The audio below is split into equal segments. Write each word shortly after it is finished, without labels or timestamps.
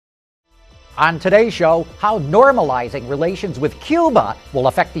On today's show, how normalizing relations with Cuba will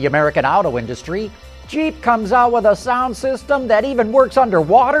affect the American auto industry. Jeep comes out with a sound system that even works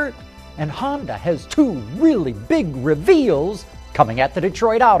underwater. And Honda has two really big reveals coming at the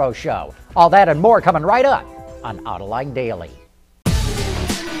Detroit Auto Show. All that and more coming right up on Autoline Daily.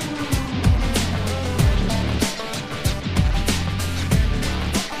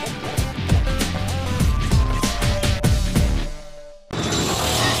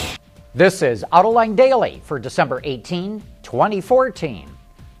 This is Autoline Daily for December 18, 2014.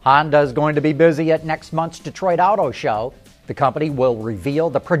 Honda is going to be busy at next month's Detroit Auto Show. The company will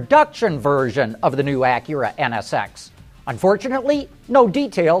reveal the production version of the new Acura NSX. Unfortunately, no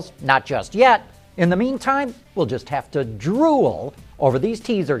details, not just yet. In the meantime, we'll just have to drool over these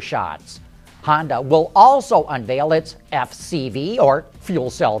teaser shots. Honda will also unveil its FCV, or fuel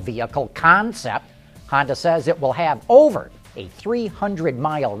cell vehicle concept. Honda says it will have over a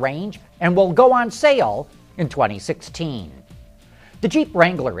 300-mile range and will go on sale in 2016. The Jeep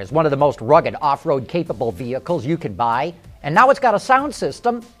Wrangler is one of the most rugged off-road capable vehicles you can buy, and now it's got a sound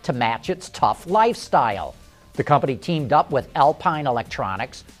system to match its tough lifestyle. The company teamed up with Alpine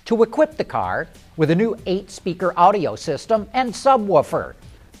Electronics to equip the car with a new 8-speaker audio system and subwoofer.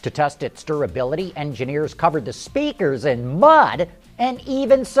 To test its durability, engineers covered the speakers in mud and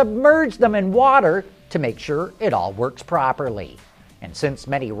even submerged them in water to make sure it all works properly. And since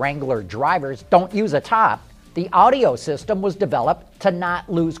many Wrangler drivers don't use a top, the audio system was developed to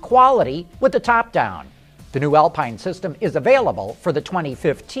not lose quality with the top down. The new Alpine system is available for the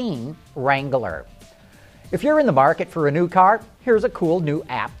 2015 Wrangler. If you're in the market for a new car, here's a cool new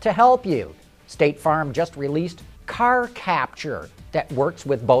app to help you. State Farm just released Car Capture that works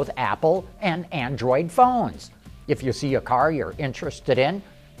with both Apple and Android phones. If you see a car you're interested in,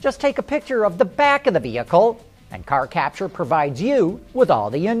 just take a picture of the back of the vehicle, and Car Capture provides you with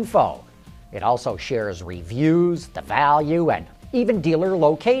all the info. It also shares reviews, the value, and even dealer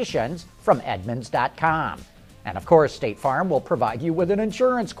locations from Edmunds.com. And of course, State Farm will provide you with an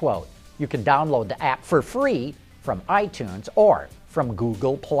insurance quote. You can download the app for free from iTunes or from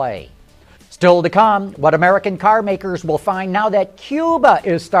Google Play. Still to come, what American car makers will find now that Cuba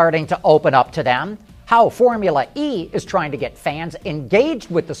is starting to open up to them, how Formula E is trying to get fans engaged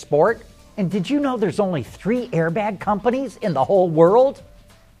with the sport, and did you know there's only 3 airbag companies in the whole world?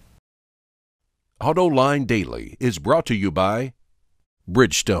 Autoline Daily is brought to you by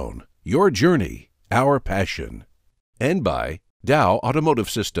Bridgestone, your journey, our passion, and by Dow Automotive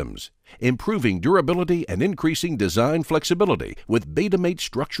Systems, improving durability and increasing design flexibility with Betamate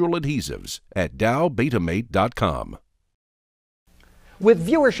structural adhesives at dowbetamate.com. With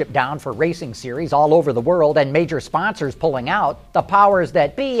viewership down for racing series all over the world and major sponsors pulling out, the powers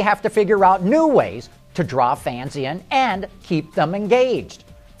that be have to figure out new ways to draw fans in and keep them engaged.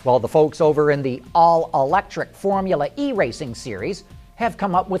 Well, the folks over in the all-electric Formula E racing series have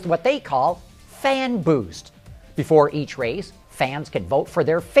come up with what they call Fan Boost. Before each race, fans can vote for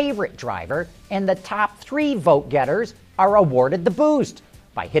their favorite driver, and the top 3 vote-getters are awarded the boost.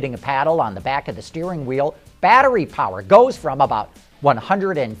 By hitting a paddle on the back of the steering wheel, battery power goes from about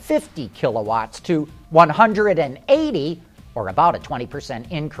 150 kilowatts to 180, or about a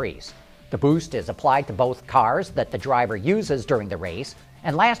 20% increase. The boost is applied to both cars that the driver uses during the race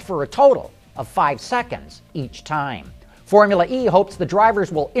and lasts for a total of 5 seconds each time. Formula E hopes the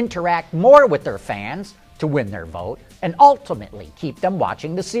drivers will interact more with their fans to win their vote and ultimately keep them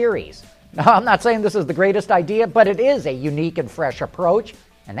watching the series. Now, I'm not saying this is the greatest idea, but it is a unique and fresh approach,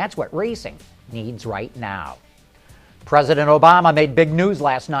 and that's what racing needs right now. President Obama made big news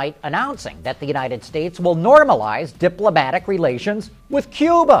last night announcing that the United States will normalize diplomatic relations with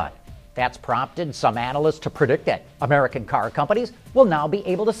Cuba. That's prompted some analysts to predict that American car companies will now be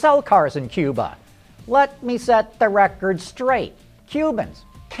able to sell cars in Cuba. Let me set the record straight. Cubans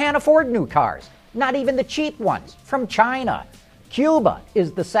can't afford new cars, not even the cheap ones from China. Cuba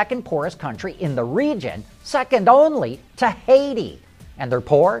is the second poorest country in the region, second only to Haiti. And they're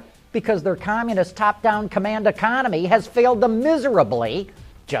poor because their communist top-down command economy has failed them miserably,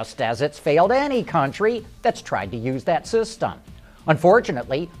 just as it's failed any country that's tried to use that system.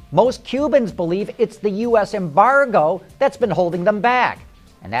 Unfortunately, most Cubans believe it's the U.S. embargo that's been holding them back.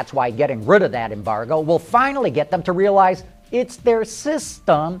 And that's why getting rid of that embargo will finally get them to realize it's their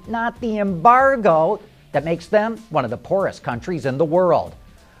system, not the embargo, that makes them one of the poorest countries in the world.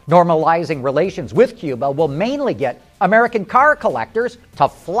 Normalizing relations with Cuba will mainly get American car collectors to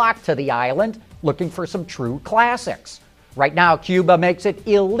flock to the island looking for some true classics. Right now, Cuba makes it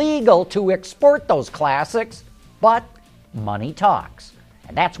illegal to export those classics, but money talks.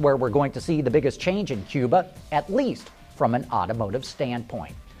 And that's where we're going to see the biggest change in Cuba, at least from an automotive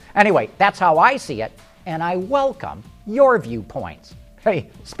standpoint. Anyway, that's how I see it, and I welcome your viewpoints. Hey,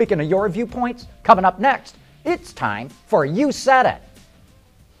 speaking of your viewpoints, coming up next, it's time for You Said It.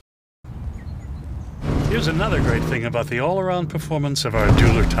 Here's another great thing about the all-around performance of our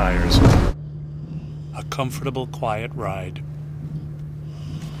Dueler tires. A comfortable, quiet ride.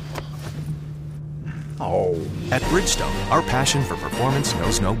 Oh. At Bridgestone, our passion for performance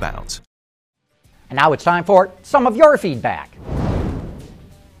knows no bounds. And now it's time for some of your feedback.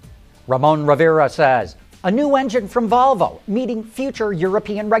 Ramon Rivera says, a new engine from Volvo meeting future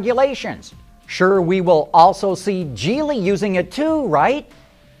European regulations. Sure, we will also see Geely using it too, right?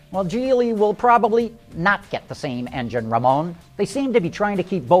 Well, Geely will probably not get the same engine, Ramon. They seem to be trying to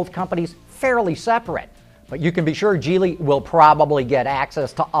keep both companies fairly separate. But you can be sure Geely will probably get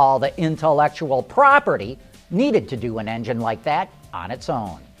access to all the intellectual property needed to do an engine like that on its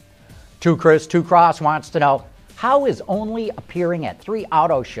own. Two Chris, Two Cross wants to know, how is only appearing at 3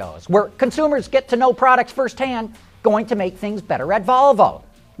 auto shows, where consumers get to know products firsthand, going to make things better at Volvo?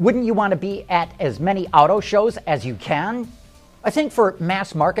 Wouldn't you want to be at as many auto shows as you can? I think for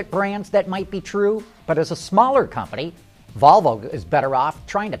mass market brands that might be true, but as a smaller company, Volvo is better off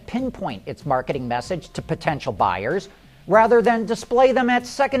trying to pinpoint its marketing message to potential buyers rather than display them at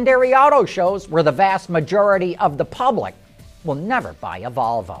secondary auto shows where the vast majority of the public will never buy a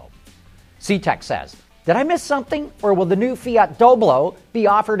Volvo. C-Tech says, did I miss something, or will the new Fiat Doblo be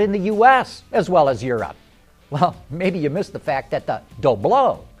offered in the U.S. as well as Europe? Well, maybe you missed the fact that the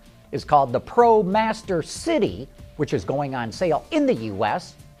Doblo is called the Pro Master City, which is going on sale in the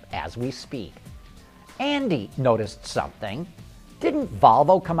U.S. as we speak. Andy noticed something. Didn't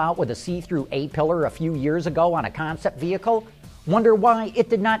Volvo come out with a see-through A-pillar a few years ago on a concept vehicle? Wonder why it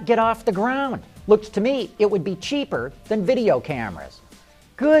did not get off the ground. Looks to me it would be cheaper than video cameras.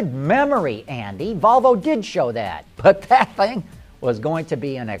 Good memory, Andy. Volvo did show that, but that thing was going to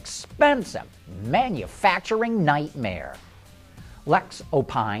be an expensive manufacturing nightmare. Lex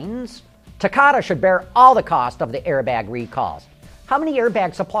opines, Takata should bear all the cost of the airbag recalls. How many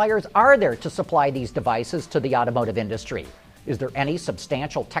airbag suppliers are there to supply these devices to the automotive industry? Is there any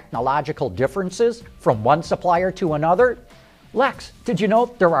substantial technological differences from one supplier to another? Lex, did you know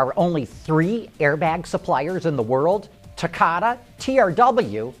there are only 3 airbag suppliers in the world? Takata,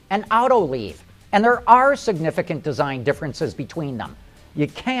 TRW, and Autoliv. And there are significant design differences between them. You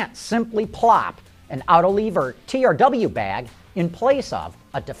can't simply plop an Autoliv or TRW bag in place of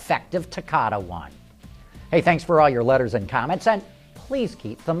a defective Takata one. Hey, thanks for all your letters and comments, and please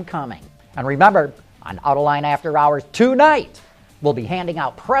keep them coming. And remember, on Autoline After Hours tonight, we'll be handing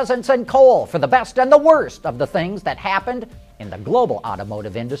out presents and coal for the best and the worst of the things that happened in the global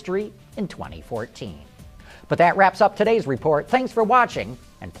automotive industry in 2014. But that wraps up today's report. Thanks for watching,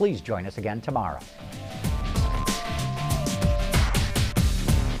 and please join us again tomorrow.